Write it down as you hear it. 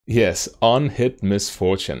Yes, on-hit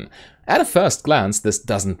Misfortune. At a first glance, this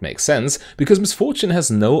doesn't make sense, because Misfortune has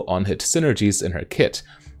no on-hit synergies in her kit.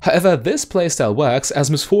 However, this playstyle works as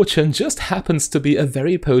Misfortune just happens to be a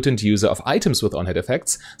very potent user of items with on-hit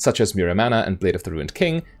effects, such as Mirror Mana and Blade of the Ruined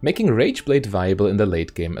King, making Rage Blade viable in the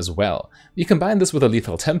late game as well. You combine this with a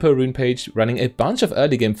Lethal Tempo rune page, running a bunch of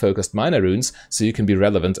early game focused minor runes, so you can be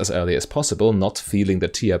relevant as early as possible, not feeling the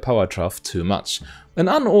tier power trough too much. An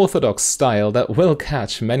unorthodox style that will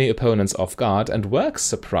catch many opponents off guard and works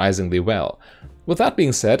surprisingly well. With that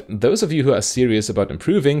being said, those of you who are serious about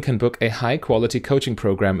improving can book a high-quality coaching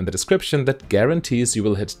program in the description that guarantees you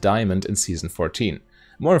will hit Diamond in Season 14.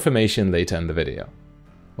 More information later in the video.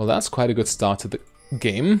 Well, that's quite a good start to the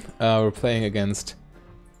game. We're playing against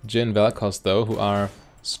Jhin Vel'Koz though, who are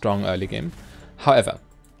strong early game. However,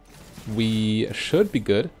 we should be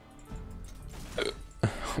good.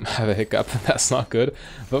 I have a hiccup, that's not good.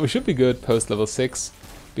 But we should be good post level 6,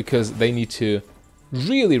 because they need to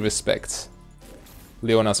really respect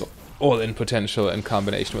Leona's all-in potential in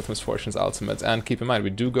combination with Misfortune's ultimate. And keep in mind, we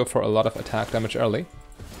do go for a lot of attack damage early.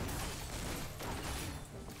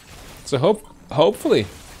 So hopefully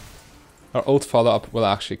our ult follow-up will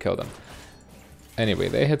actually kill them. Anyway,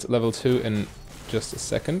 they hit level 2 in just a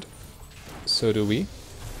second. So do we.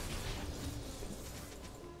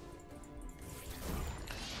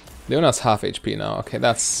 Leona's half HP now. Okay,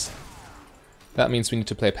 that means we need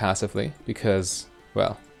to play passively, because,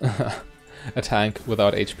 well, a tank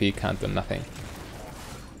without HP can't do nothing.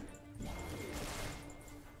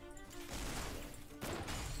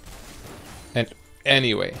 And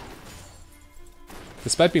anyway,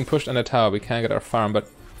 despite being pushed on the tower, we can't get our farm, but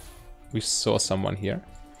we saw someone here.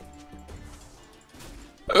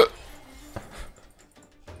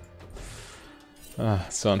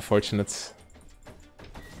 So unfortunate.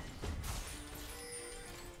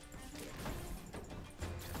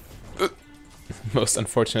 Most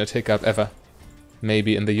unfortunate hiccup ever,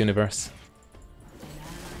 maybe in the universe.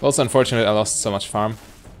 Also unfortunate I lost so much farm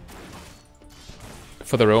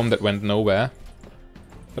for the roam that went nowhere.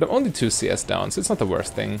 But I'm only 2 CS down, so it's not the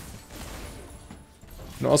worst thing.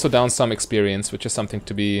 I'm also down some experience, which is something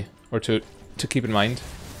to be, or to keep in mind.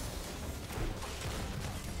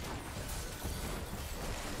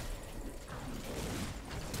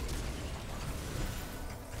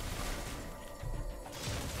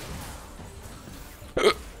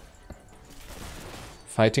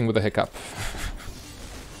 Fighting with a hiccup.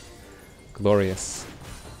 Glorious.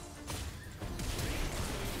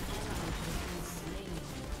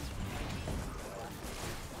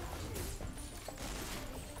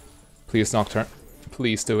 Please, Nocturne.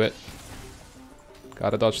 Please do it.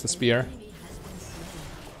 Gotta dodge the spear.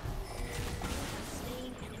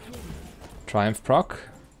 Triumph proc.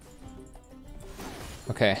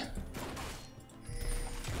 Okay.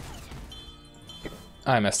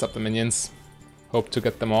 I messed up the minions. Hope to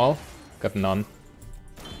get them all. Got none.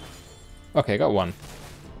 Okay, got one.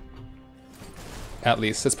 At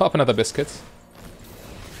least. Let's pop another biscuit.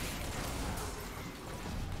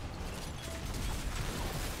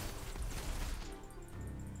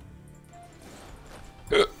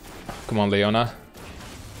 Come on, Leona.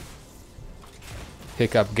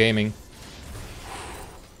 Hiccup gaming.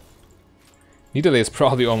 Nidalee is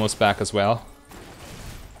probably almost back as well.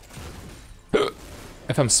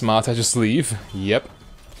 If I'm smart, I just leave. Yep.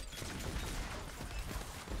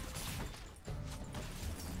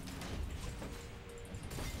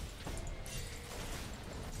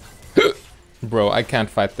 Bro, I can't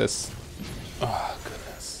fight this. Oh,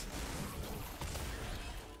 goodness.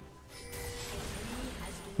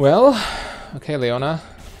 Well, okay, Leona.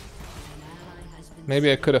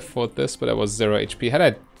 Maybe I could have fought this, but I was 0 HP. Had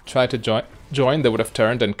I tried to join, they would have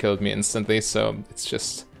turned and killed me instantly, so it's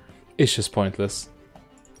just pointless.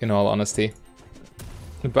 In all honesty.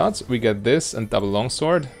 But we get this and double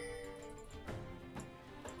longsword.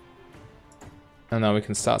 And now we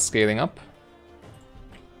can start scaling up.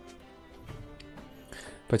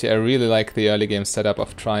 But yeah, I really like the early game setup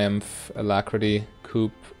of Triumph, Alacrity,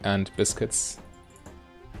 Coop, and Biscuits.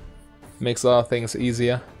 Makes a lot of things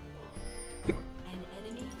easier.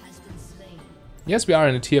 Yes, we are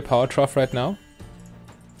in a tier power trough right now.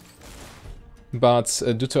 But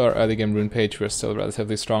due to our early game rune page, we're still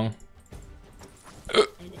relatively strong.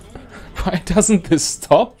 Why doesn't this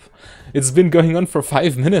stop? It's been going on for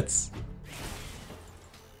 5 minutes.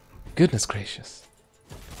 Goodness gracious.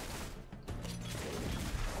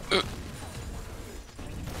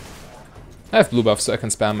 I have blue buff, so I can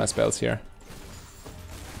spam my spells here.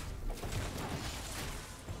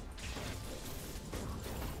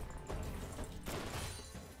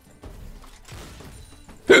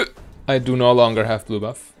 I do no longer have blue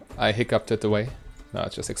buff. I hiccuped it away. No,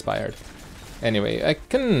 it just expired. Anyway, I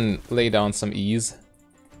can lay down some ease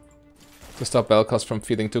to stop Vel'Koz from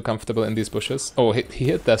feeling too comfortable in these bushes. Oh, he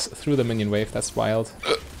hit this through the minion wave. That's wild.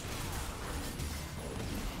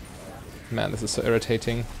 Man, this is so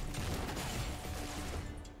irritating.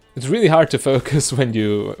 It's really hard to focus when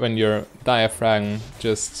your diaphragm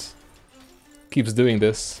just keeps doing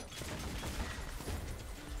this.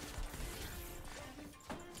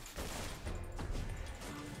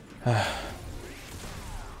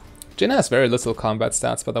 Jhin has very little combat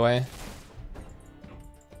stats, by the way.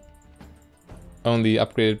 Only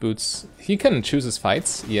upgraded boots. He can choose his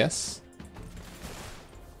fights, yes.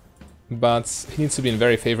 But he needs to be in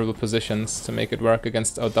very favorable positions to make it work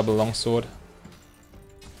against our double longsword.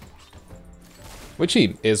 Which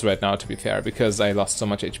he is right now, to be fair, because I lost so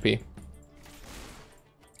much HP.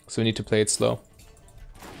 So we need to play it slow.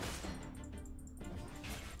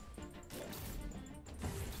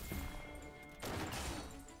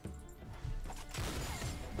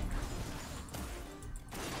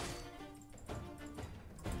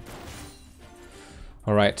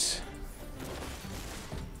 Alright.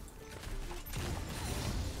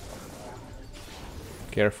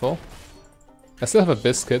 Careful. I still have a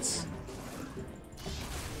biscuit.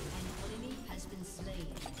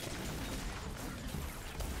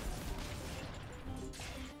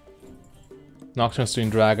 Nocturne's doing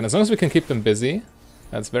dragon. As long as we can keep them busy,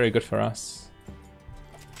 that's very good for us.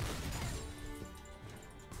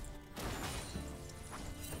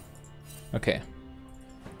 Okay.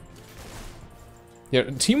 Yeah,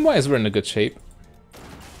 team-wise we're in a good shape.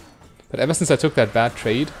 But ever since I took that bad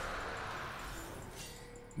trade,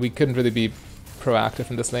 we couldn't really be proactive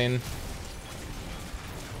in this lane.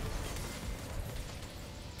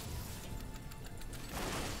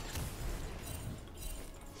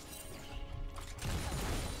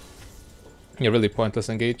 Yeah, really pointless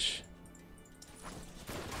engage.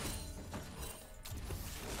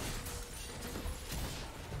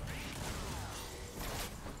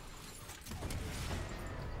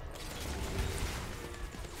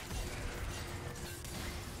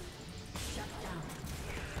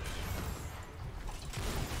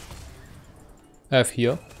 I have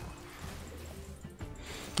heal.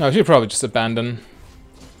 Oh, I should probably just abandon.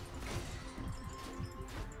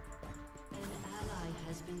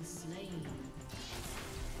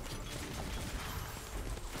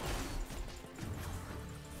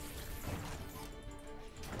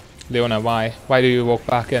 Leona, why? Why do you walk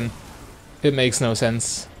back in? It makes no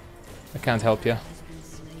sense. I can't help you.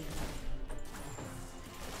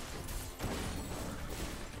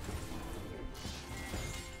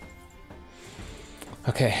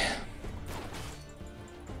 Okay.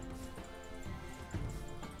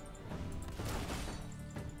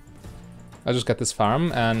 I'll just get this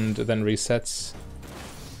farm and then resets.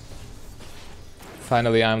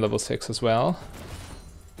 Finally, I'm level 6 as well.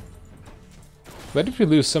 Where did we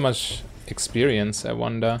lose so much experience, I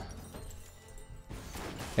wonder?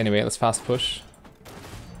 Anyway, let's fast push.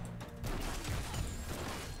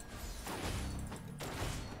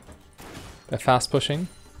 By fast pushing,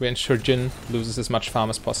 we ensure Jhin loses as much farm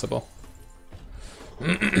as possible.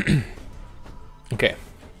 Okay.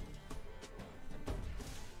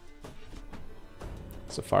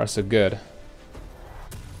 So far, so good.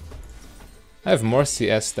 I have more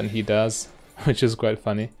CS than he does, which is quite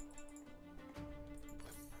funny.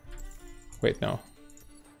 Wait, no.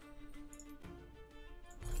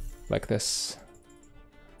 Like this.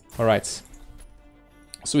 Alright.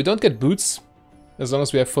 So we don't get boots as long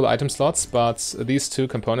as we have full item slots, but these two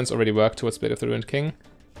components already work towards Blade of the Ruined King.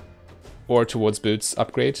 Or towards boots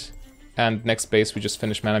upgrade. And next base we just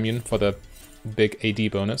finish Manamune for the big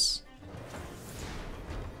AD bonus.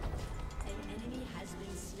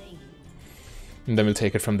 And then we'll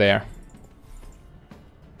take it from there.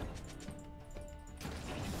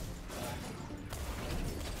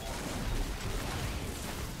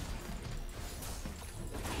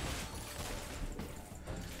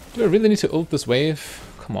 Do I really need to ult this wave?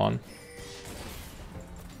 Come on.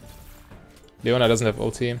 Leona doesn't have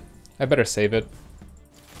ulti. I better save it.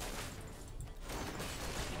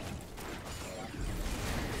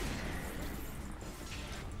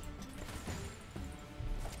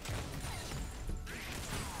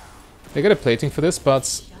 They get a plating for this,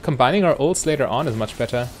 but combining our ults later on is much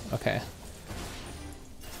better. Okay.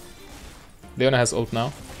 Leona has ult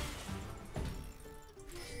now.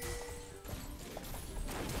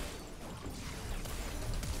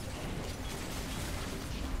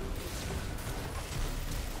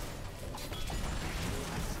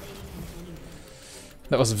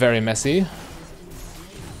 That was very messy.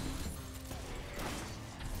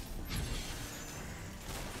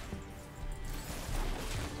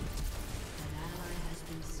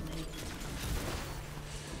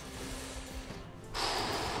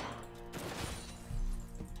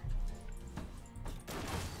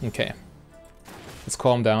 Okay. Let's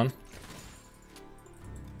calm down.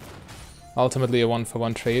 Ultimately a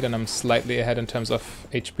 1-for-1 trade, and I'm slightly ahead in terms of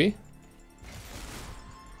HP.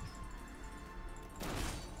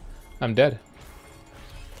 I'm dead.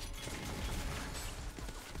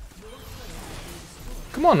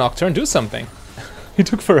 Come on, Nocturne, do something. He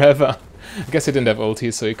took forever. I guess he didn't have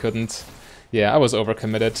ulti, so he couldn't. Yeah, I was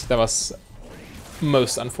overcommitted. That was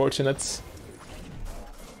most unfortunate.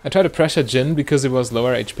 I tried to pressure Jhin because he was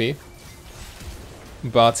lower HP.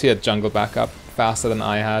 But he had jungle backup faster than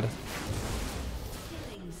I had.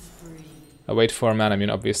 I wait for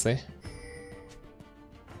Manamune, obviously.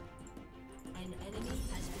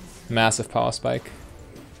 Massive power spike.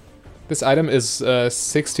 This item is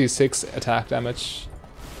 66 attack damage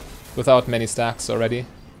without many stacks already.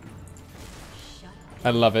 I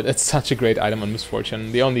love it. It's such a great item on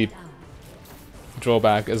Misfortune. The only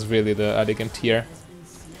drawback is really the elegant tier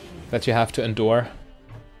that you have to endure.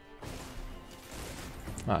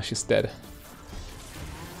 Ah, she's dead.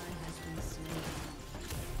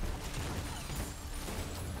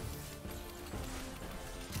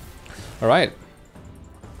 Alright.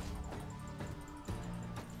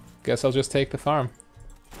 Guess I'll just take the farm.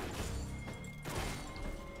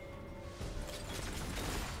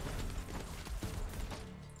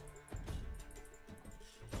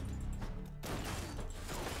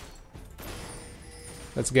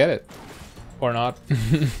 Let's get it. Or not.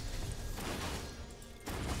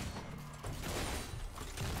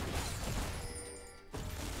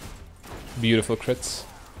 Beautiful crits.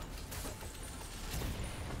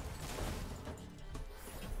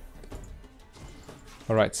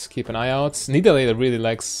 Alright, keep an eye out. Nidalee really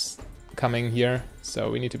likes coming here,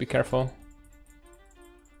 so we need to be careful.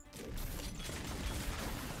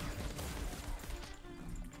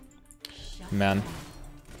 Man.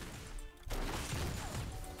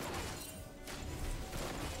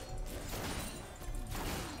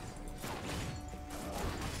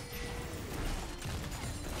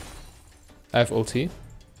 I have ulti.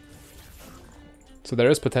 So there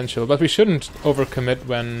is potential, but we shouldn't overcommit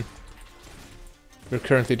when we're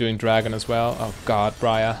currently doing dragon as well. Oh god,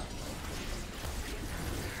 Briar.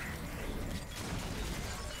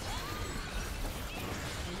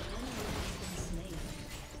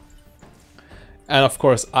 And of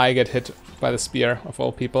course I get hit by the spear of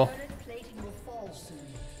all people.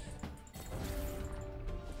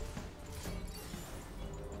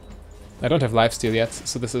 I don't have lifesteal yet,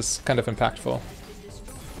 so this is kind of impactful.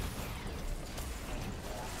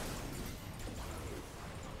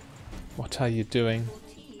 What are you doing?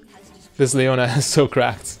 This Leona is so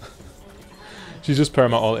cracked. She just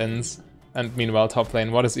perma all ins. And meanwhile, top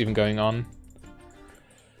lane, what is even going on?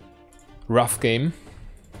 Rough game.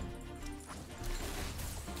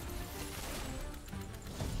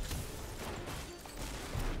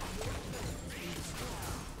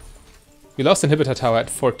 We lost Inhibitor Tower at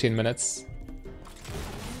 14 minutes.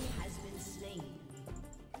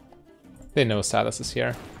 They know Sylas is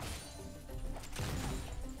here.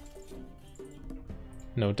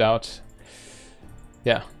 No doubt.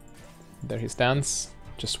 Yeah. There he stands.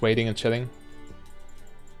 Just waiting and chilling.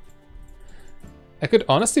 I could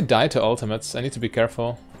honestly die to ultimates. I need to be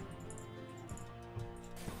careful.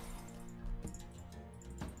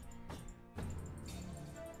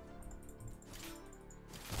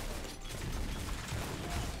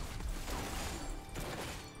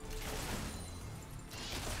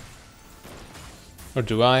 Or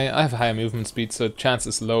do I? I have higher movement speed, so chance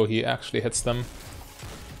is low he actually hits them.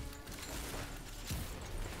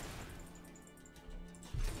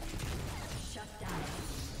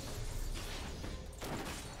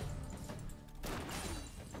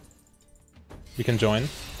 We can join.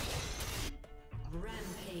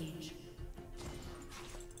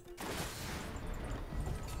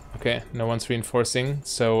 Okay, no one's reinforcing,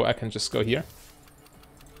 so I can just go here.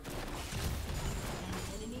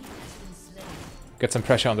 Get some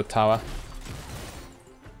pressure on the tower.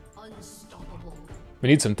 We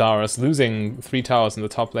need some towers. Losing 3 towers in the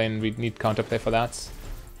top lane, we need counterplay for that.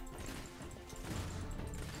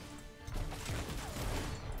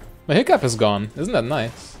 My hiccup is gone. Isn't that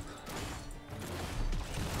nice?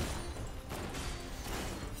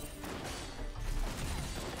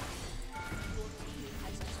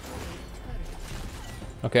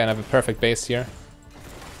 Okay, and I have a perfect base here.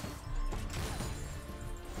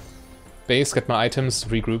 Base, get my items,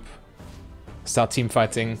 regroup. Start team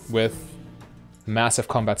fighting with massive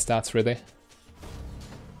combat stats, really.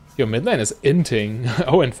 Your mid lane is inting.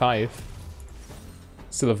 0-5.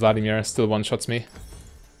 Still a Vladimir, still one-shots me.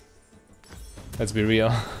 Let's be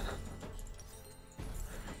real.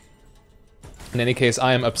 In any case,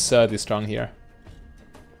 I am absurdly strong here.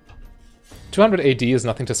 200 AD is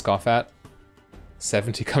nothing to scoff at.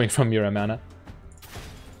 70 coming from Mira mana.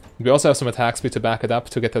 We also have some attack speed to back it up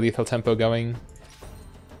to get the lethal tempo going.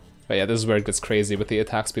 But yeah, this is where it gets crazy with the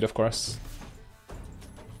attack speed, of course.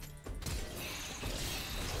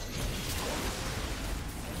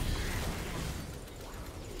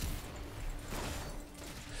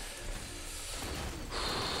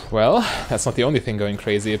 Well, that's not the only thing going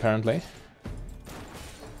crazy, apparently.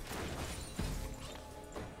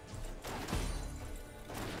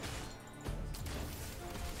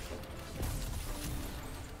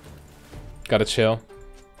 Gotta chill.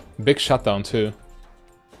 Big shutdown, too.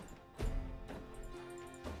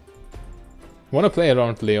 Wanna play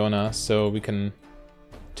around Leona so we can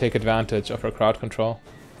take advantage of her crowd control.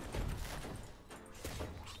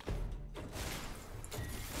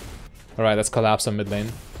 Alright, let's collapse on mid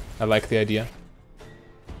lane. I like the idea.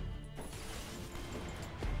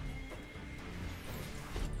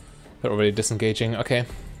 They're already disengaging. Okay,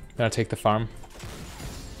 gonna take the farm.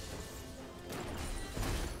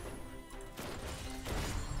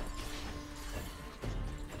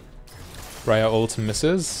 Raya ult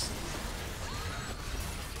misses.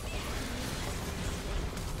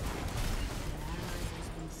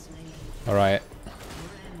 Alright.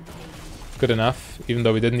 Good enough, even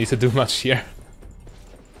though we didn't need to do much here.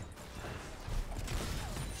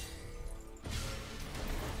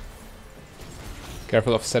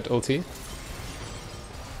 Careful of set ulti.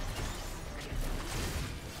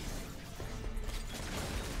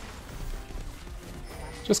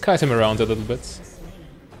 Just kite him around a little bit.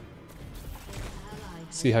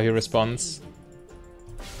 See how he responds.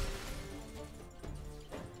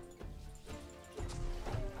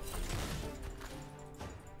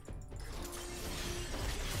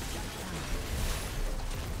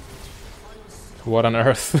 What on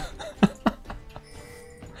earth?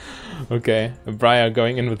 Okay, Briar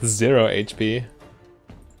going in with 0 HP.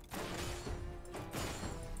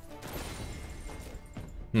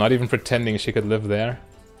 Not even pretending she could live there.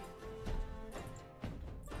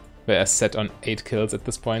 We're set on 8 kills at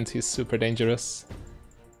this point, he's super dangerous.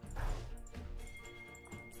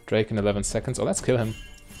 Drake in 11 seconds, oh let's kill him.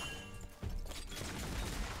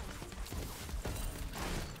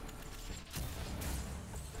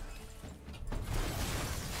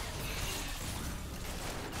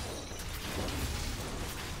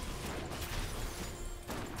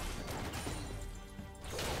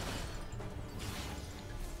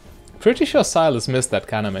 Pretty sure Sylas missed that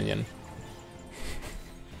Canna minion.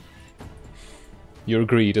 Your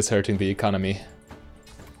greed is hurting the economy.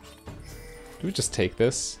 Do we just take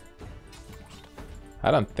this? I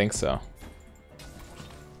don't think so.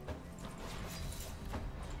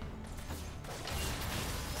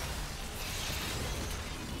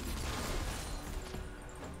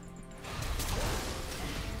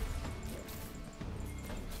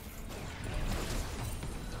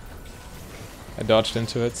 I dodged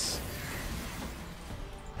into it.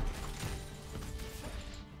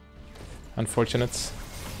 Unfortunate.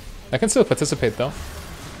 I can still participate though.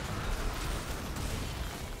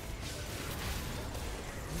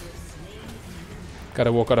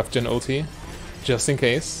 Gotta walk out of Jhin ulti, just in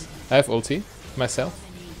case. I have ulti myself.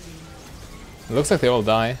 It looks like they all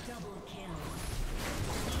die.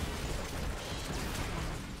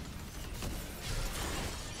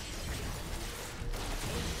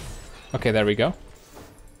 Okay, there we go.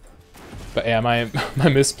 But yeah, my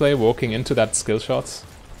misplay walking into that skill shot.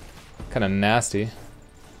 Kinda nasty.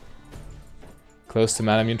 Close to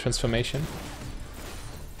Manamune transformation.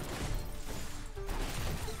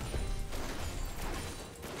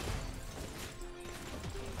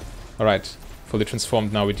 Alright, fully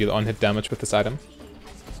transformed now, we deal on-hit damage with this item.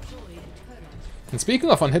 And speaking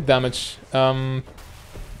of on-hit damage, they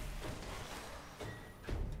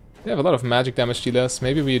have a lot of magic damage dealers.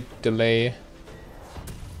 Maybe we delay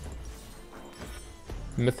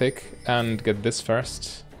Mythic and get this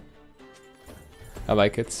first. I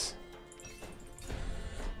like it.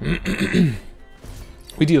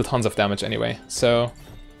 We deal tons of damage anyway, so...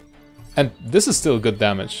 And this is still good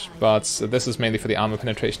damage, but this is mainly for the armor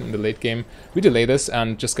penetration in the late game. We delay this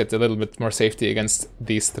and just get a little bit more safety against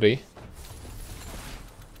these three.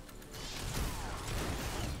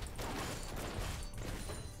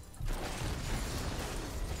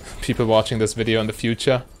 People watching this video in the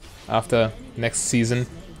future, after next season,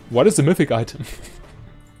 what is the mythic item?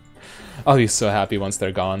 I'll be so happy once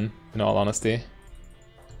they're gone, in all honesty.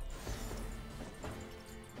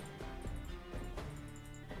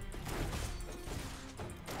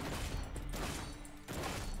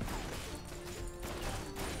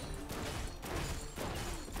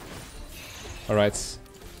 Alright.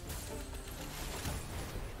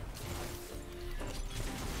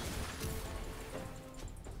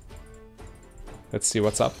 Let's see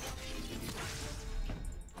what's up.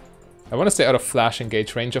 I want to stay out of flash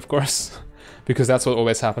engage range, of course, because that's what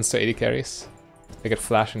always happens to AD carries. They get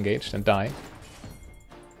flash engaged and die.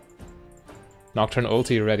 Nocturne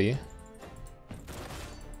ulti ready.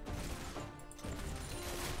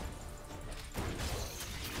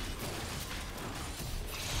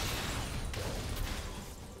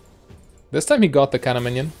 This time he got the cannon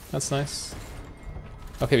minion. That's nice.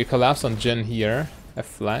 Okay, we collapse on Jhin here. A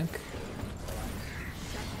flank.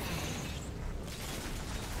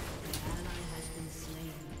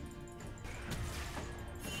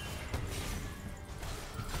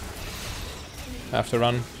 I have to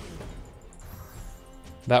run.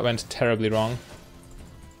 That went terribly wrong.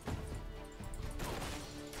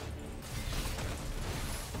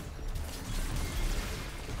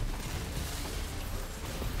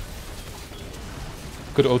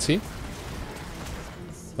 Good ulti.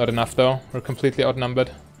 Not enough though, we're completely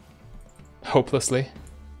outnumbered. Hopelessly.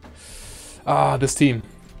 Ah, this team.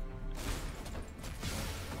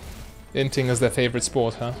 Inting is their favorite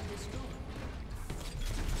sport, huh?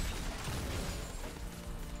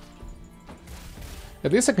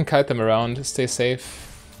 At least I can kite them around, stay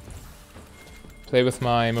safe. Play with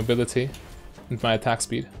my mobility and my attack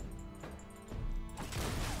speed.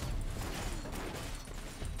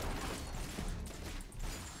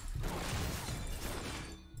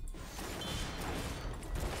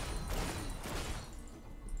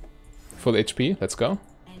 Full HP, let's go.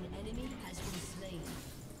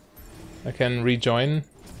 I can rejoin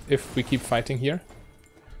if we keep fighting here.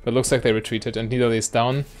 But looks like they retreated and Nidalee is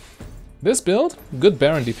down. This build, good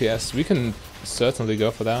Baron DPS. We can certainly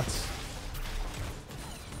go for that.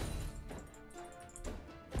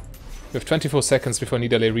 We have 24 seconds before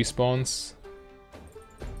Nidalee respawns.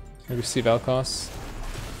 Maybe see Vel'Koz.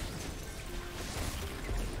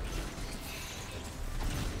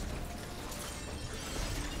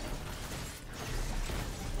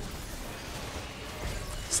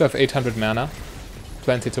 Still have 800 mana.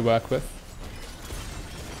 Plenty to work with.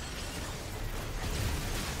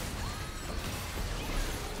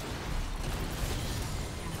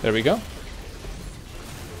 There we go.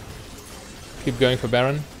 Keep going for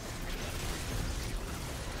Baron.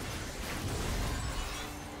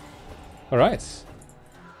 Alright.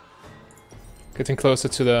 Getting closer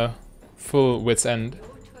to the full wit's end.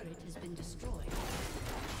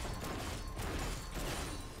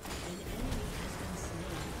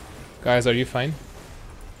 Guys, are you fine?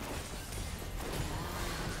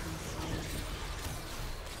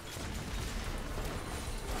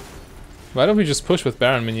 Why don't we just push with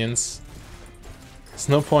Baron minions? There's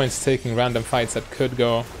no point taking random fights that could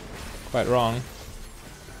go quite wrong.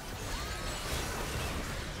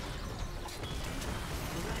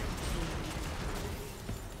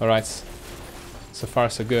 Alright, so far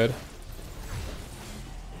so good.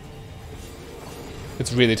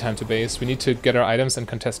 It's really time to base. We need to get our items and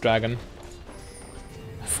contest Dragon.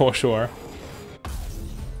 For sure.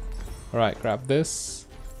 Alright, grab this.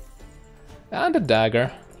 And a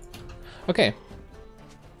dagger. Okay.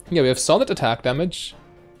 Yeah, we have solid attack damage.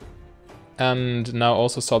 And now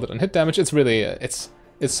also solid on hit damage. It's really, it's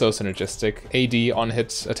so synergistic. AD, on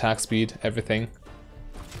hit, attack speed, everything.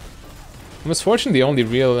 Misfortune, the only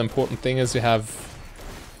real important thing is you have...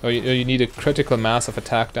 Or you need a critical mass of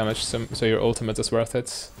attack damage, so your ultimate is worth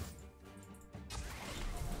it.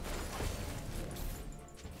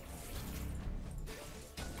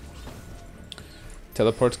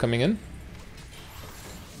 Teleport coming in.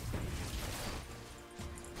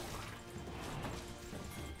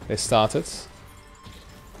 They started.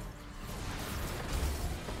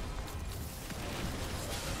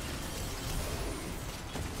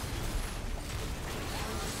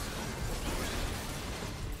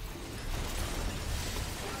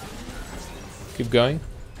 Keep going.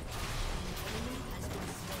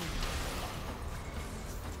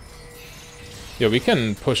 Yeah, we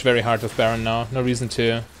can push very hard with Baron now. No reason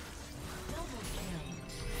to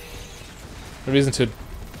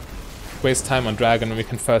waste time on Dragon when we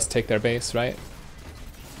can first take their base, right?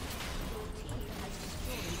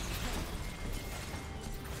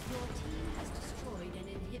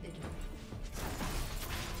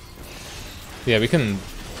 Yeah, we can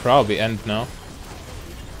probably end now.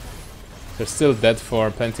 They're still dead for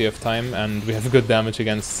plenty of time, and we have good damage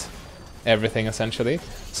against everything, essentially.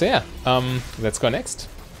 So yeah, let's go next.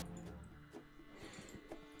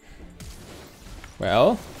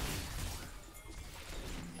 Well...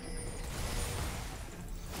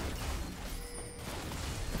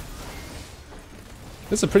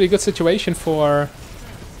 this is a pretty good situation for,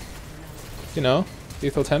 you know,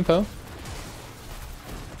 lethal tempo.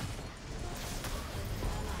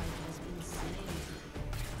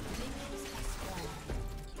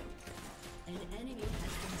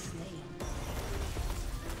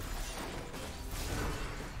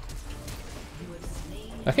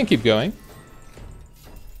 I can keep going.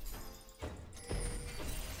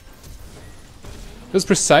 This is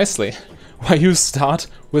precisely why you start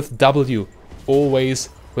with W. Always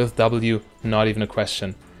with W, not even a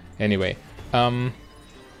question. Anyway, but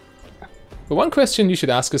one question you should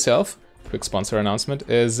ask yourself, quick sponsor announcement,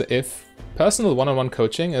 is if personal one-on-one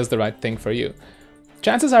coaching is the right thing for you.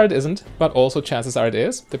 Chances are it isn't, but also chances are it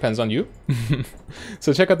is. Depends on you.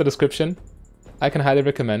 So check out the description. I can highly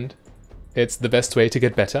recommend. It's the best way to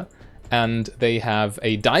get better. And they have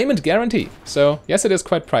a diamond guarantee. So yes, it is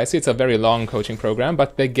quite pricey. It's a very long coaching program,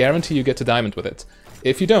 but they guarantee you get to diamond with it.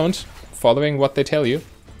 If you don't, following what they tell you,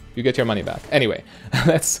 you get your money back. Anyway,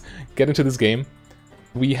 let's get into this game.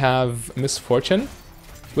 We have Miss Fortune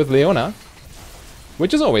with Leona,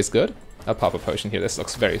 which is always good. I'll pop a potion here. This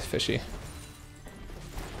looks very fishy.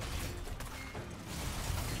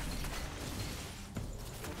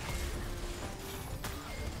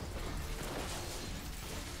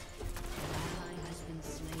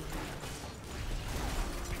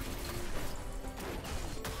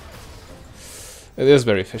 It is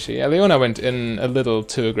very fishy. Yeah, Leona went in a little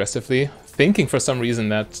too aggressively, thinking for some reason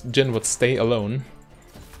that Jhin would stay alone.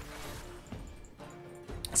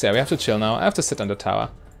 So yeah, we have to chill now. I have to sit on the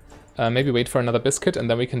tower. Maybe wait for another biscuit and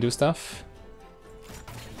then we can do stuff.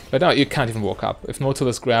 But now you can't even walk up. If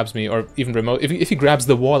Nautilus grabs me, or even remote, if he grabs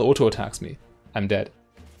the wall, auto-attacks me, I'm dead.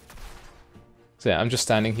 So yeah, I'm just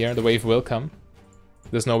standing here. The wave will come.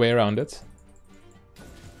 There's no way around it.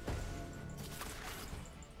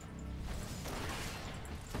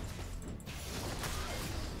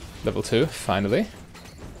 Level 2, finally.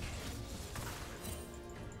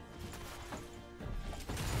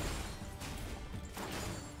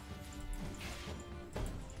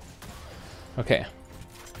 Okay.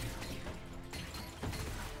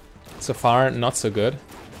 So far, not so good.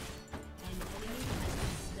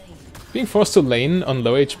 Being forced to lane on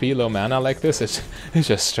low HP, low mana like this, it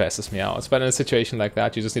just stresses me out. But in a situation like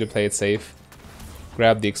that, you just need to play it safe.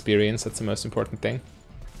 Grab the experience, that's the most important thing.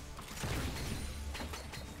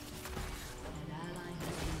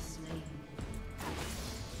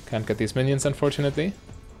 Can't get these minions, unfortunately.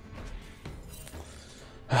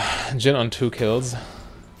 Jhin on 2 kills.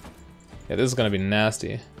 Yeah, this is gonna be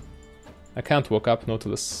nasty. I can't walk up.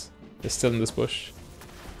 Nautilus is still in this bush.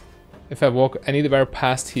 If I walk anywhere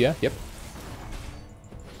past here, yep.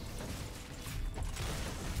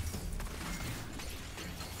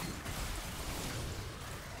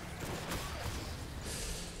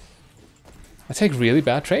 I take really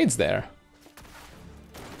bad trades there.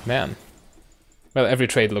 Man. Well, every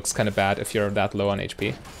trade looks kind of bad if you're that low on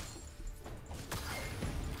HP.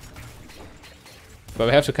 But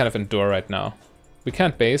we have to kind of endure right now. We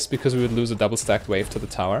can't base because we would lose a double stacked wave to the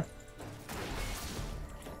tower.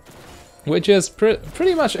 Which is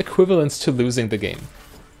pretty much equivalent to losing the game.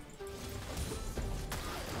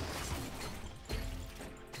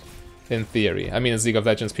 In theory. I mean, in League of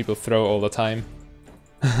Legends people throw all the time.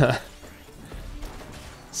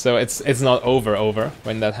 So it's not over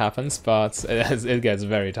when that happens, but it gets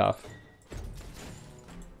very tough.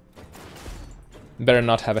 Better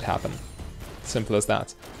not have it happen. Simple as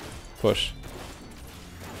that. Push.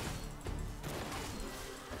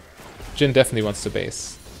 Jhin definitely wants to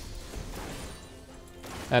base.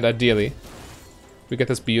 And ideally, we get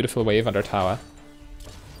this beautiful wave under tower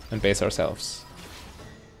and base ourselves.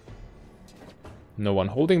 No one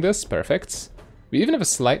holding this, perfect. We even have a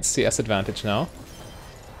slight CS advantage now.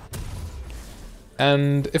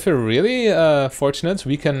 And if we're really fortunate,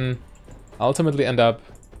 we can ultimately end up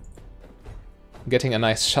getting a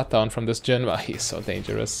nice shutdown from this Jhin. Well, he's so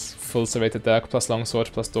dangerous. Full Serrated Dirk plus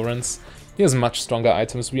Longsword plus Doran's. He has much stronger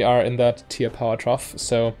items. We are in that tier power trough,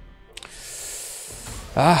 so...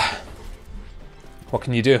 what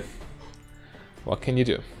can you do? What can you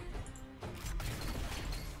do?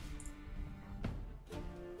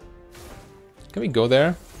 Can we go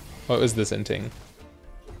there? Or is this inting?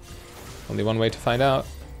 Only one way to find out.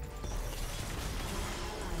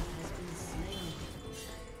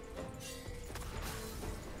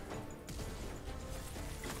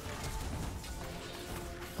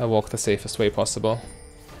 I'll walk the safest way possible.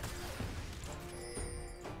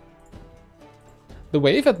 The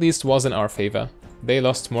wave at least was in our favor. They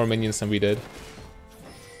lost more minions than we did.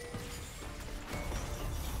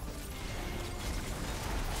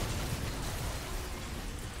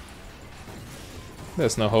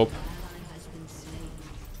 There's no hope.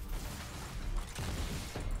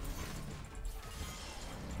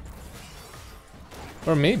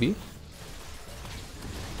 Or maybe.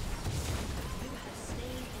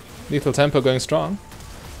 Lethal tempo going strong.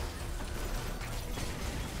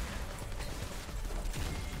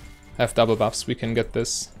 have double buffs, we can get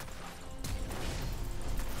this.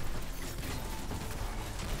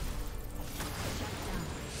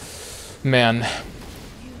 Man.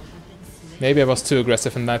 Maybe I was too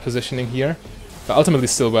aggressive in my positioning here. But ultimately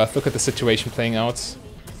still worth. Look at the situation playing out.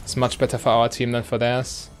 It's much better for our team than for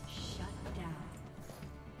theirs.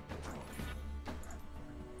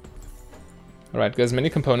 Alright, get as many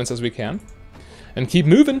components as we can. And keep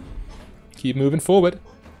moving. Keep moving forward.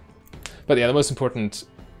 But yeah, the most important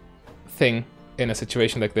thing in a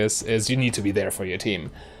situation like this is you need to be there for your team.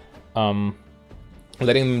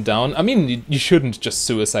 Letting them down, I mean, you shouldn't just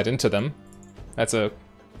suicide into them. That's a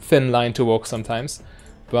thin line to walk sometimes.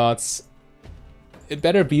 But it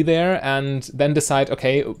better be there and then decide,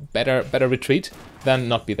 okay, better retreat than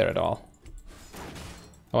not be there at all.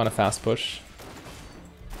 I want a fast push.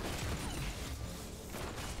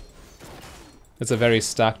 It's a very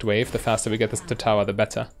stacked wave. The faster we get this to tower, the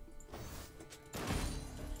better.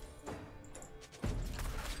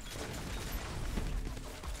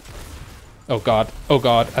 Oh god,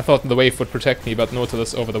 I thought the wave would protect me, but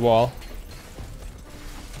Nautilus over the wall.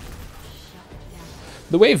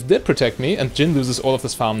 The wave did protect me, and Jhin loses all of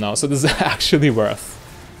this farm now, so this is actually worth.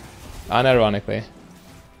 Unironically.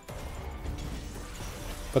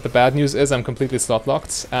 But the bad news is I'm completely slot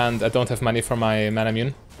locked, and I don't have money for my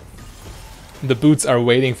Manamune. The boots are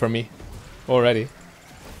waiting for me already.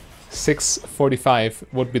 6:45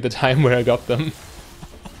 would be the time where I got them.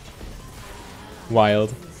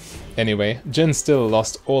 Wild. Anyway, Jhin still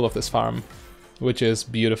lost all of this farm, which is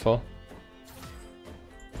beautiful.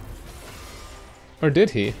 Or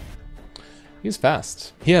did he? He's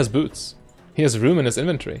fast. He has boots. He has room in his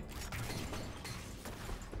inventory.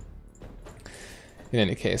 In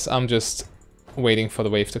any case, I'm just waiting for the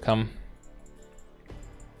wave to come.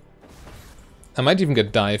 I might even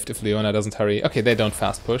get dived if Leona doesn't hurry. Okay, they don't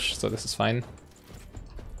fast push, so this is fine.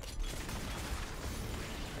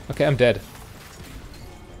 Okay, I'm dead.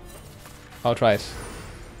 Outright.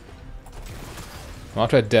 I'm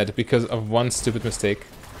outright dead because of one stupid mistake.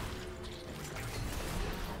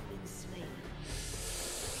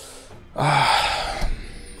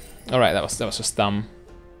 Alright, that was just dumb.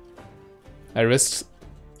 I risked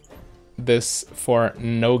this for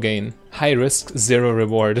no gain. High risk, zero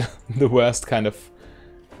reward. The worst kind of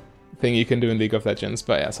thing you can do in League of Legends.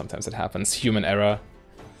 But yeah, sometimes it happens. Human error.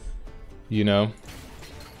 You know.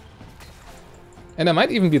 And I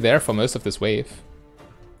might even be there for most of this wave.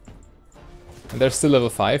 And they're still level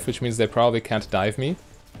 5, which means they probably can't dive me.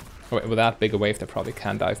 Oh, with that big a wave, they probably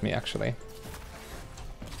can dive me, actually.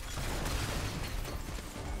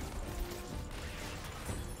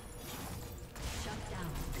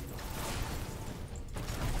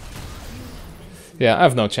 Yeah, I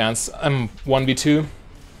have no chance. I'm 1v2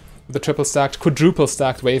 with a triple stacked, quadruple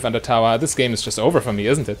stacked wave under tower. This game is just over for me,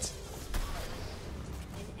 isn't it?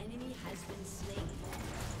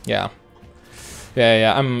 Yeah.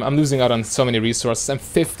 Yeah, I'm losing out on so many resources. I'm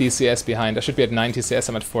 50 CS behind. I should be at 90 CS,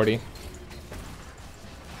 I'm at 40.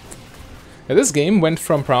 Yeah, this game went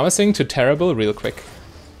from promising to terrible real quick.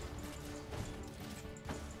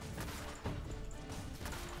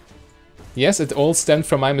 Yes, it all stemmed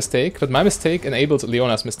from my mistake, but my mistake enabled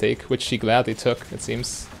Leona's mistake, which she gladly took, it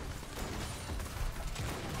seems.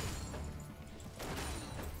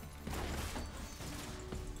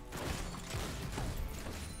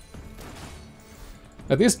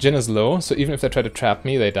 At least Jhin is low, so even if they try to trap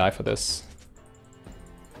me, they die for this.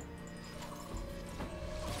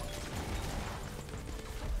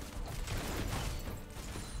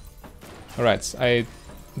 Alright, I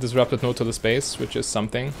disrupted Nautilus base, which is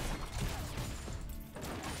something.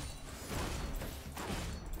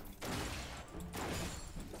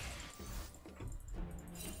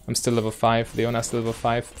 I'm still level 5, Leona's still level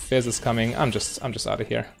 5, Fizz is coming, I'm just out of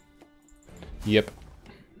here. Yep.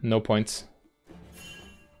 No point.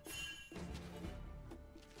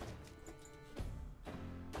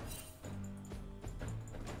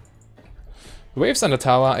 Waves on the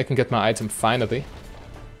tower, I can get my item finally.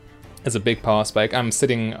 It's a big power spike. I'm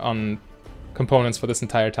sitting on components for this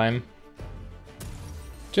entire time.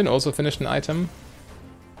 Jhin also finished an item.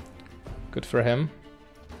 Good for him.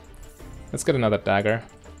 Let's get another dagger.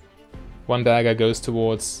 One dagger goes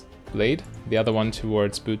towards Blade, the other one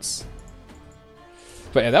towards Boots.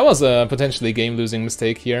 But yeah, that was a potentially game-losing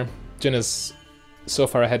mistake here. Jhin is so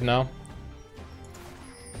far ahead now.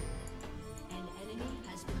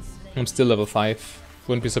 I'm still level 5.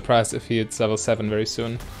 Wouldn't be surprised if he hits level 7 very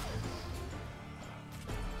soon.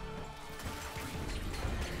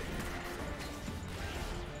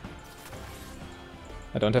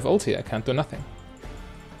 I don't have ulti, I can't do nothing.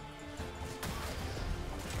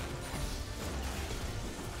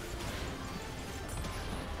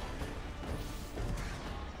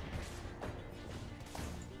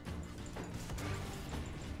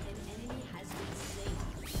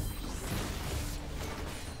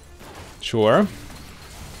 Sure.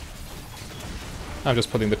 I'm just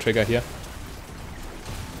pulling the trigger here.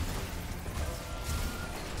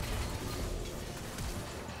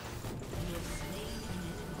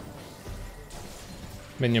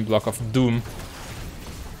 Minion block of doom.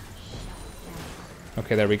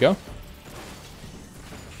 Okay, there we go.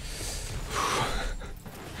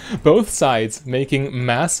 Both sides making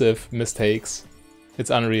massive mistakes. It's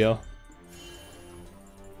unreal.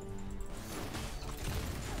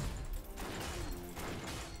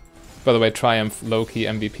 By the way, Triumph low-key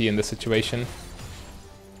MVP in this situation.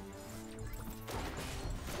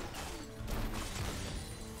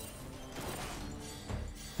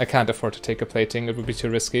 I can't afford to take a plating, it would be too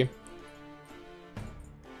risky.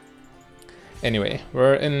 Anyway,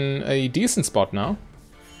 we're in a decent spot now.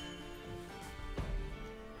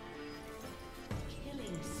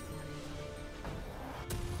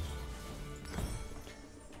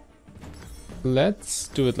 Let's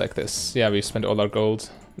do it like this. Yeah, we spent all our gold.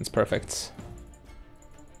 It's perfect.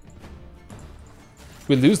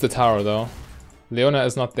 We lose the tower though. Leona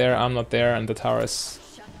is not there, I'm not there, and the tower is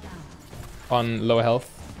on low health.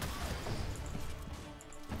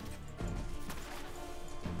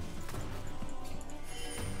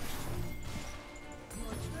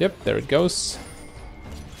 Yep, there it goes.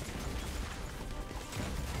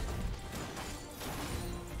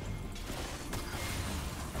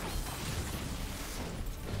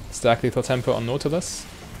 Stack lethal tempo on Nautilus.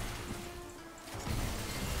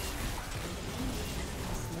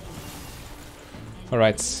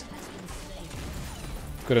 Alright.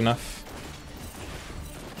 Good enough.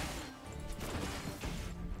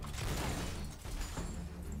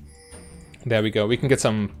 There we go. We can get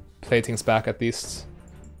some platings back at least.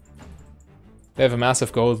 They have a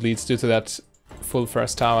massive gold lead due to that full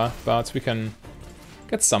first tower, but we can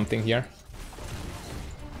get something here.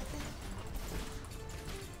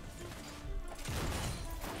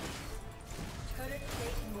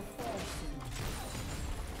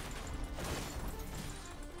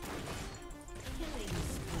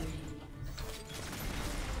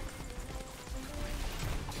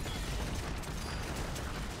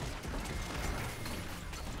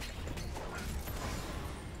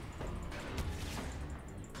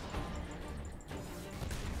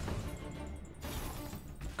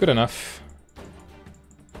 Good enough.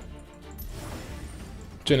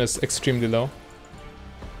 Jhin is extremely low.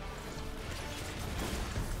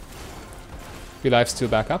 We lifesteal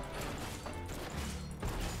back up.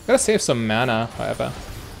 Gotta save some mana, however.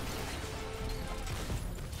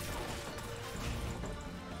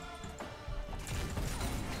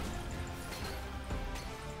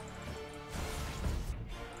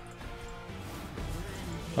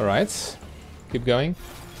 Alright, keep going.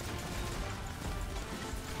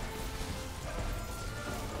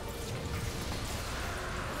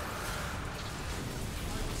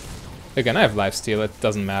 Again, I have lifesteal, it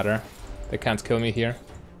doesn't matter. They can't kill me here.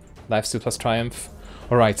 Lifesteal plus Triumph.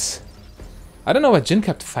 Alright. I don't know why Jhin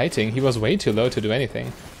kept fighting, he was way too low to do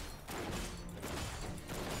anything.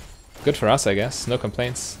 Good for us, I guess, no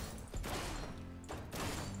complaints.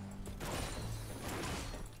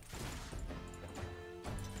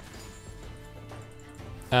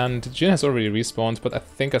 And Jhin has already respawned, but I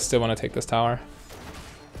think I still want to take this tower.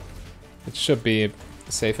 It should be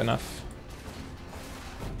safe enough.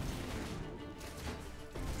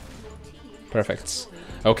 Perfect.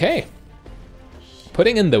 Okay.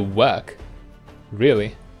 Putting in the work.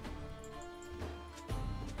 Really.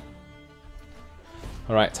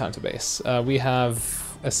 Alright, time to base. We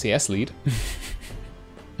have a CS lead.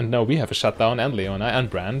 And no, we have a shutdown and Leona and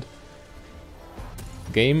Brand.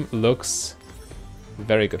 Game looks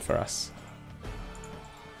very good for us.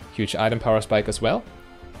 Huge item power spike as well.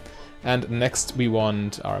 And next we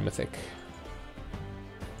want our mythic.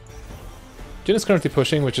 Jhin is currently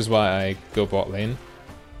pushing, which is why I go bot lane.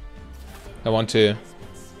 I want to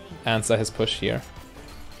answer his push here.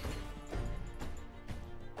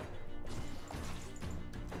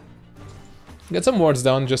 Get some wards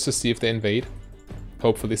down just to see if they invade.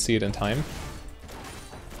 Hopefully see it in time.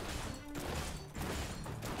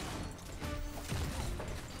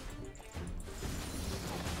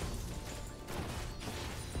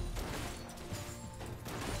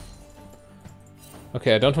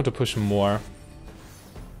 Okay, I don't want to push more.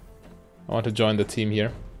 I want to join the team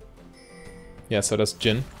here. Yeah, so does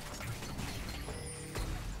Jhin.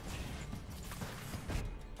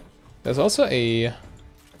 There's also a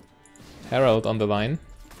Herald on the line.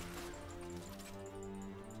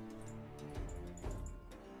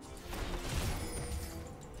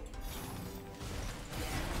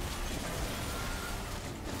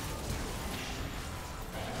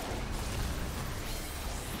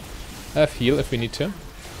 Heal if we need to.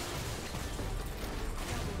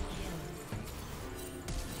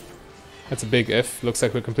 That's a big if. Looks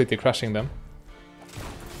like we're completely crushing them.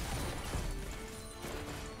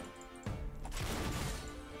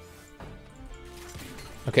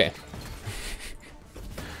 Okay.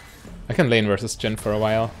 I can lane versus Jhin for a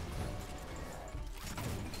while.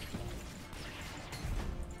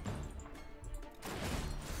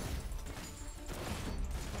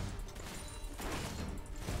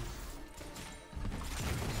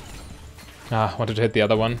 Ah, wanted to hit the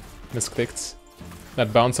other one. Misclicked.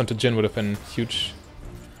 That bounce onto Jhin would have been huge.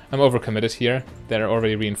 I'm overcommitted here. They're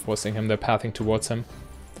already reinforcing him. They're pathing towards him.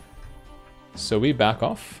 So we back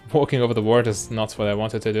off. Walking over the ward is not what I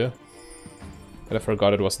wanted to do. But I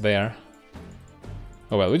forgot it was there.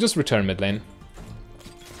 Oh well, we just return mid lane.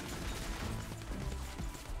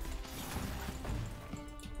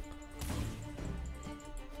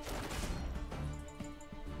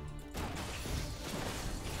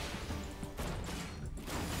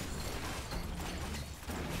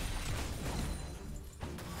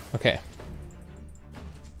 Okay.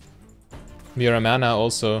 Miramana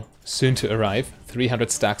also soon to arrive.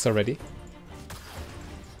 300 stacks already.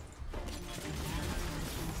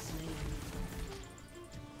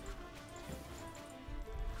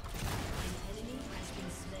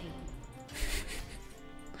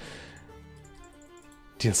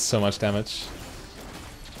 Deals so much damage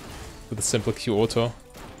with a simple Q auto.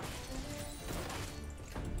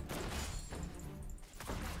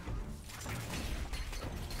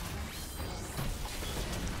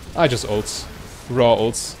 I just ults. Raw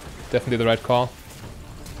ults. Definitely the right call.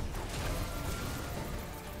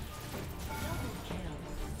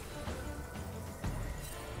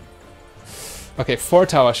 Okay, 4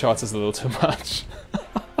 tower shots is a little too much.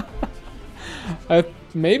 I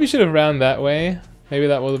maybe should have ran that way. Maybe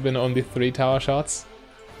that would have been only 3 tower shots.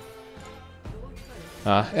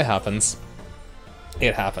 Ah, it happens.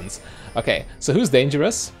 It happens. Okay, so who's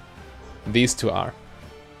dangerous? These two are.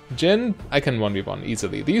 Jhin, I can 1v1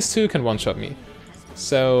 easily. These two can one-shot me.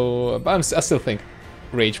 So, but I still think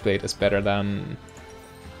Rageblade is better than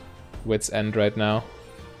Wit's End right now.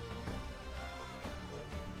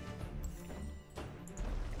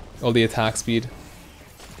 All the attack speed,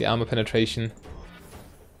 the armor penetration.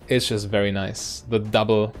 It's just very nice. The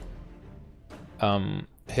double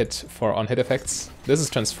hit for on-hit effects. This is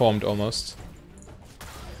transformed almost.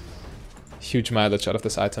 Huge mileage out of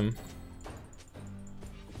this item.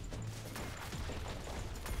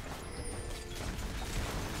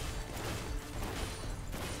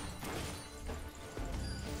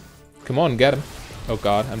 Come on, get him. Oh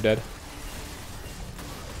god, I'm dead.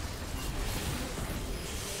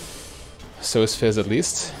 So is Fizz at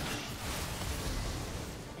least.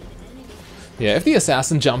 Yeah, if the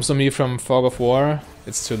assassin jumps on me from Fog of War,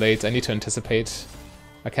 it's too late. I need to anticipate.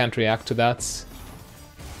 I can't react to that.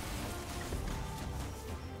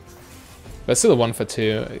 But still a 1 for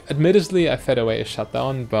 2. Admittedly, I fed away a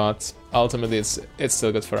shutdown, but ultimately it's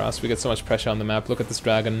still good for us. We get so much pressure on the map. Look at this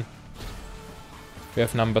dragon. We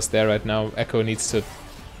have numbers there right now. Echo needs to...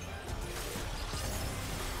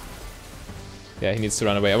 Yeah, he needs to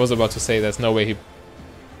run away. I was about to say there's no way he...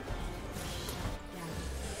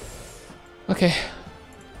 Okay.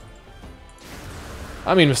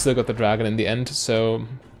 I mean, we still got the dragon in the end, so...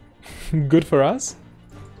 good for us.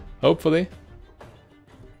 Hopefully.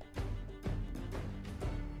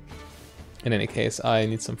 In any case, I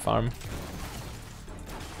need some farm.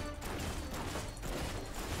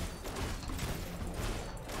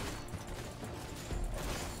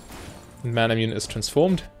 Manamune is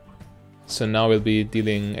transformed, so now we'll be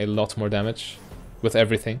dealing a lot more damage with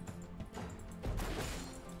everything.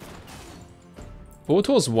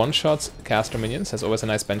 Boto's one-shot caster minions has always a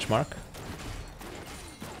nice benchmark.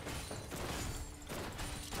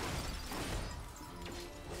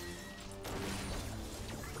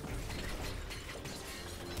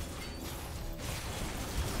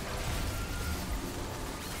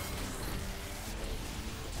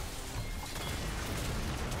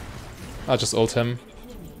 I'll just ult him.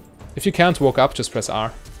 If you can't walk up, just press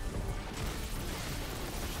R.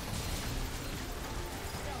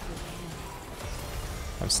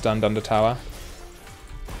 I'm stunned on the tower.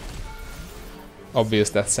 Obvious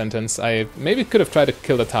death sentence. I maybe could have tried to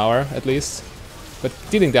kill the tower, at least. But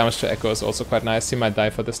dealing damage to Echo is also quite nice. He might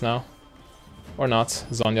die for this now. Or not.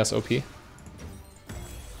 Zhonya's OP.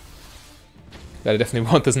 But I definitely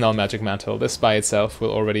want this Null Magic Mantle. This by itself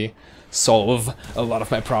will already solve a lot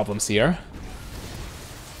of my problems here.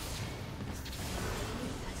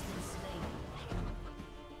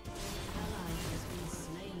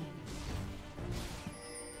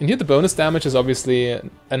 And here the bonus damage is obviously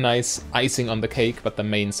a nice icing on the cake, but the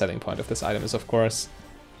main selling point of this item is, of course,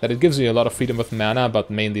 that it gives you a lot of freedom with mana, but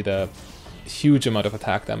mainly the huge amount of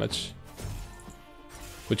attack damage,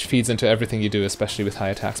 which feeds into everything you do, especially with high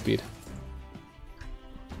attack speed.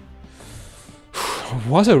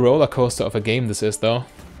 What a roller coaster of a game this is, though.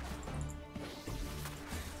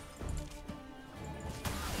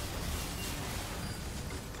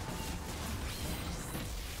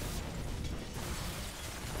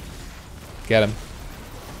 Get him.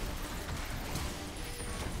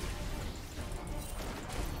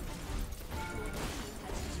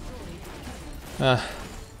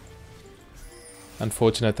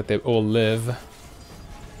 Unfortunate that they all live.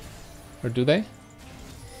 Or do they?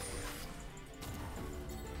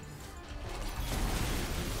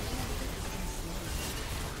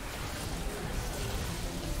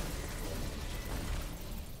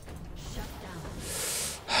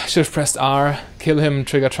 Should have pressed R, kill him,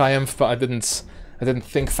 trigger Triumph, but I didn't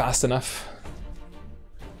think fast enough.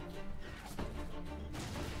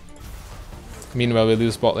 Meanwhile, we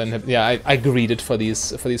lose bot lane. Yeah, I greeded for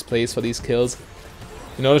these plays, for these kills.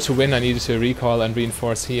 In order to win, I needed to recoil and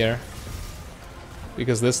reinforce here,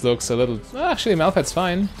 because this looks a little. Actually, Malphite's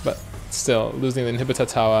fine, but still, losing the inhibitor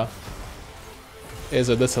tower is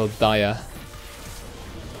a little dire.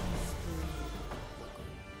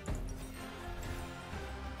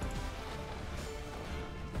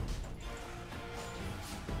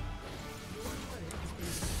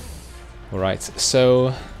 Alright,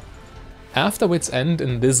 so after Wit's End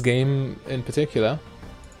in this game in particular,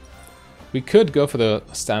 we could go for the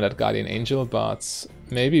standard Guardian Angel, but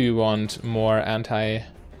maybe we want more anti-mage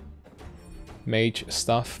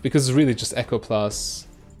stuff, because it's really just Echo plus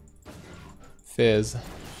Fizz.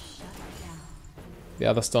 The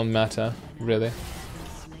others don't matter, really.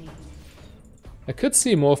 I could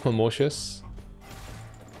see more of Malmortius.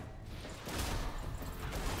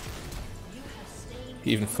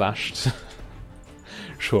 He even flashed.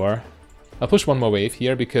 Sure. I'll push one more wave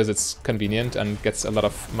here because it's convenient and gets a lot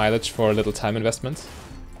of mileage for a little time investment.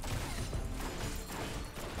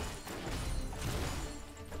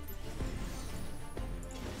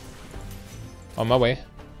 On my way.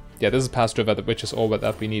 Yeah, this is Past River, which is all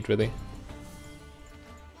that we need, really.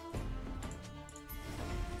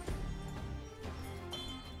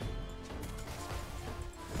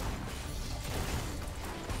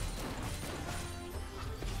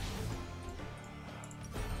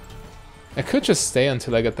 I could just stay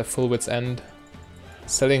until I get the full Wit's End.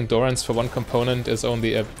 Selling Dorans for one component is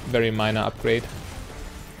only a very minor upgrade.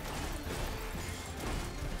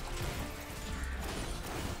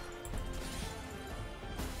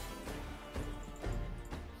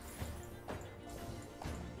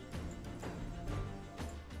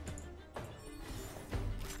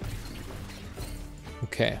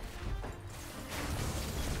 Okay.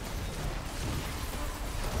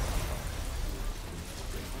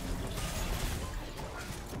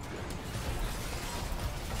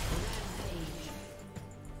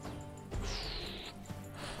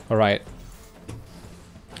 Alright.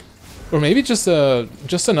 Or maybe just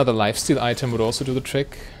another lifesteal item would also do the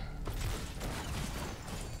trick.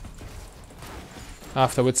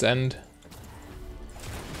 After Wit's End.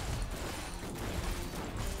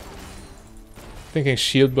 Thinking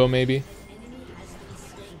Shield Bow maybe.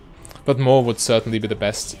 But more would certainly be the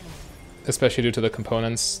best. Especially due to the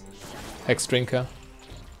components. Hex Drinker.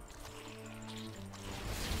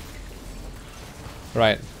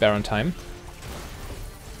 Right, Baron time.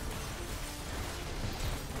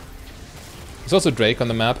 There's also Drake on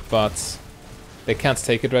the map, but they can't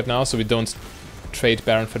take it right now, so we don't trade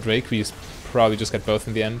Baron for Drake. We probably just get both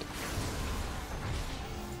in the end.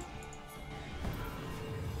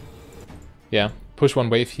 Yeah, push one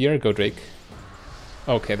wave here, go Drake.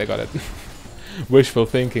 Okay, they got it. Wishful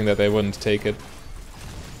thinking that they wouldn't take it.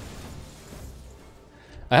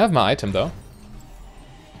 I have my item though.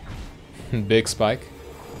 Big spike.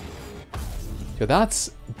 Yo,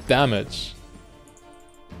 that's damage.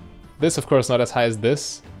 This, of course, not as high as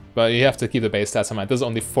this, but you have to keep the base stats in mind. This is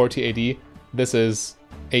only 40 AD, this is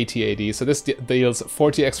 80 AD, so this deals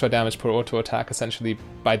 40 extra damage per auto attack, essentially,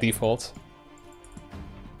 by default.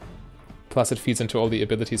 Plus it feeds into all the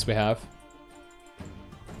abilities we have.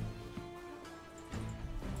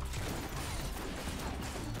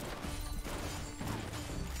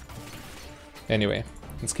 Anyway,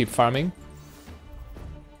 let's keep farming.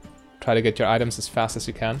 Try to get your items as fast as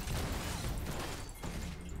you can.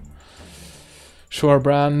 Sure,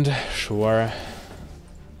 Brand, sure.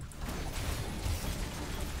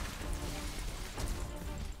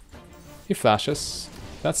 He flashes.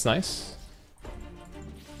 That's nice.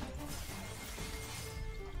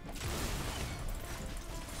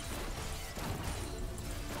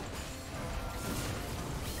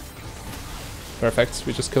 Perfect,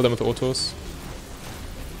 we just kill them with autos.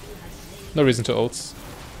 No reason to ults.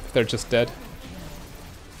 They're just dead.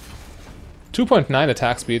 2.9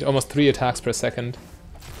 attack speed, almost 3 attacks per second.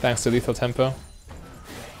 Thanks to lethal tempo.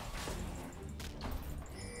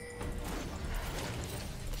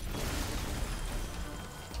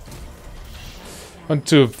 Want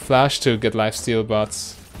to flash to get lifesteal,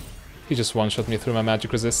 but he just one-shot me through my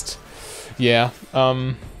magic resist. Yeah,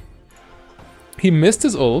 he missed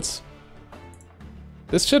his ult.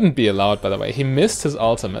 This shouldn't be allowed, by the way. He missed his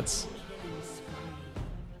ultimates.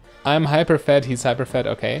 I'm hyper-fed, he's hyper-fed,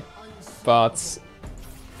 okay. But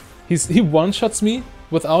he one-shots me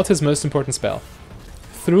without his most important spell.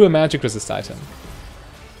 Through a magic resist item.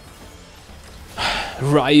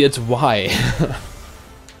 Riot, why?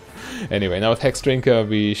 Anyway, now with Hexdrinker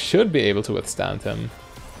we should be able to withstand him.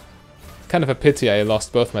 Kind of a pity I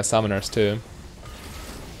lost both my summoners too.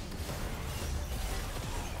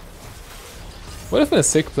 Would have been a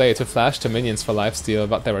sick play to flash to minions for lifesteal,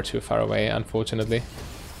 but they were too far away, unfortunately.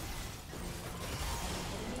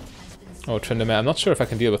 Oh, Tryndamere, I'm not sure if I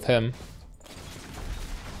can deal with him.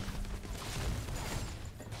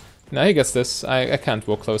 Now he gets this. I can't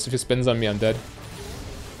walk close. If he spins on me, I'm dead.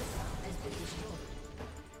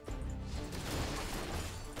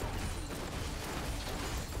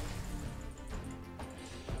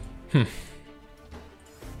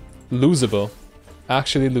 Losable.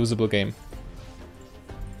 Actually losable game.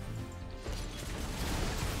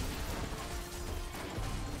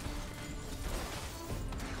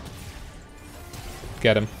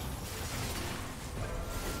 Get him.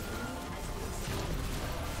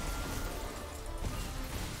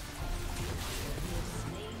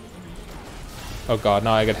 Oh god,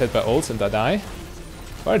 now I get hit by ults and I die?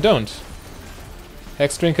 Or I don't.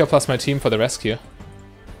 Hexdrinker plus my team for the rescue.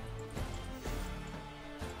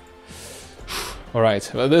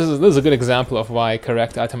 Alright, well this is a good example of why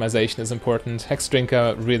correct itemization is important.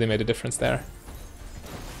 Hexdrinker really made a difference there.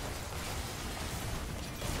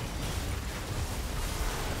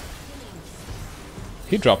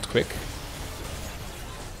 He dropped quick.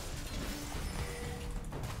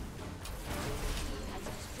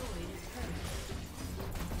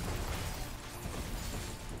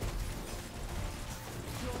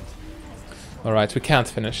 Alright, we can't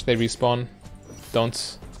finish. They respawn.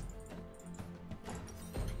 Don't.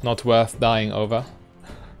 Not worth dying over.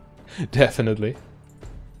 Definitely.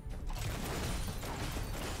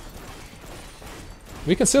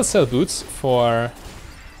 We can still sell boots for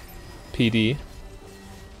PD.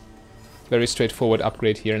 Very straightforward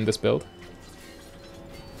upgrade here in this build.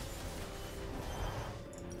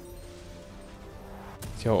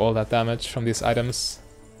 Yo, all that damage from these items.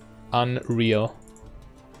 Unreal.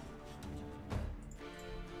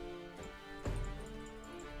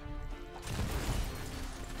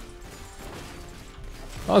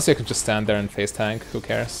 Honestly, I could just stand there and face tank, who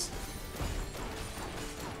cares?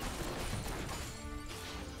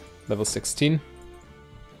 Level 16.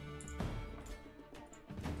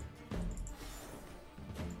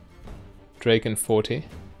 Draken 40.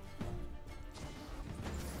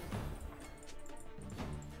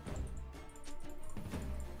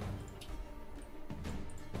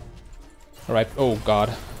 Alright, oh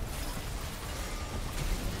god.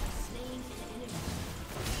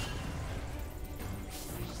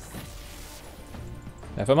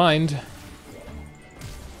 Never mind.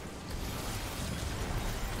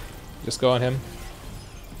 Just go on him.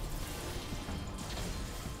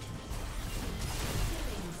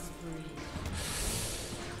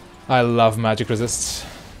 I love magic resists.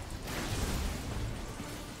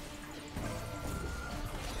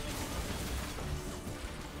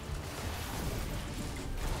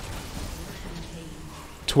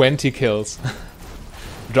 "20 kills."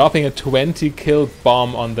 Dropping a 20 kill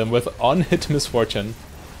bomb on them with on-hit misfortune.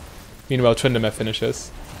 Meanwhile, Tryndamere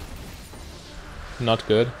finishes. Not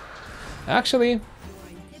good. Actually,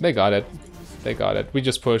 they got it. They got it. We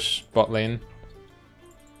just push bot lane.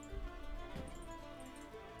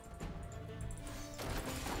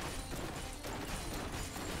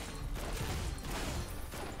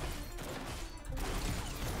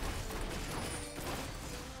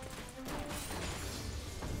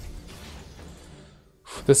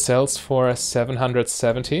 This sells for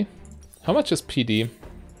 770. How much is PD?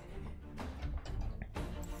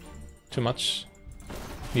 Too much.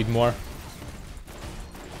 Need more.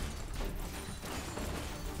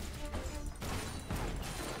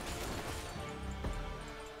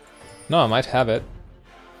 No, I might have it.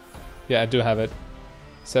 Yeah, I do have it.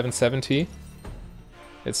 770.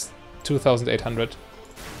 It's 2,800.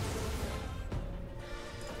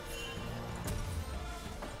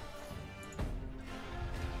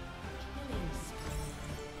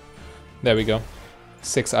 There we go.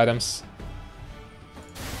 6 items.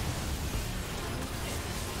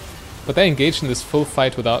 But they engaged in this full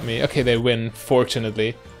fight without me. Okay, they win,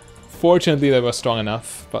 fortunately. Fortunately, they were strong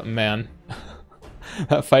enough, but man.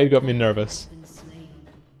 That fight got me nervous.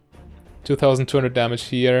 2,200 damage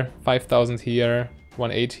here, 5,000 here,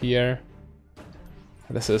 1.8 here.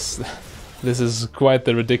 This is quite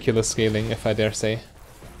the ridiculous scaling, if I dare say.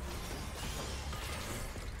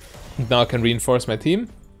 Now I can reinforce my team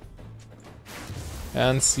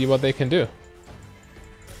and see what they can do.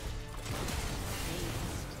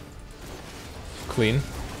 Clean.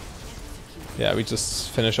 Yeah, we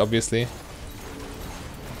just finish, obviously.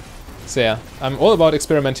 So yeah, I'm all about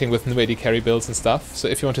experimenting with new AD carry builds and stuff, so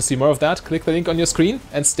if you want to see more of that, click the link on your screen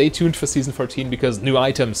and stay tuned for Season 14 because new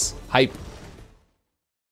items, hype.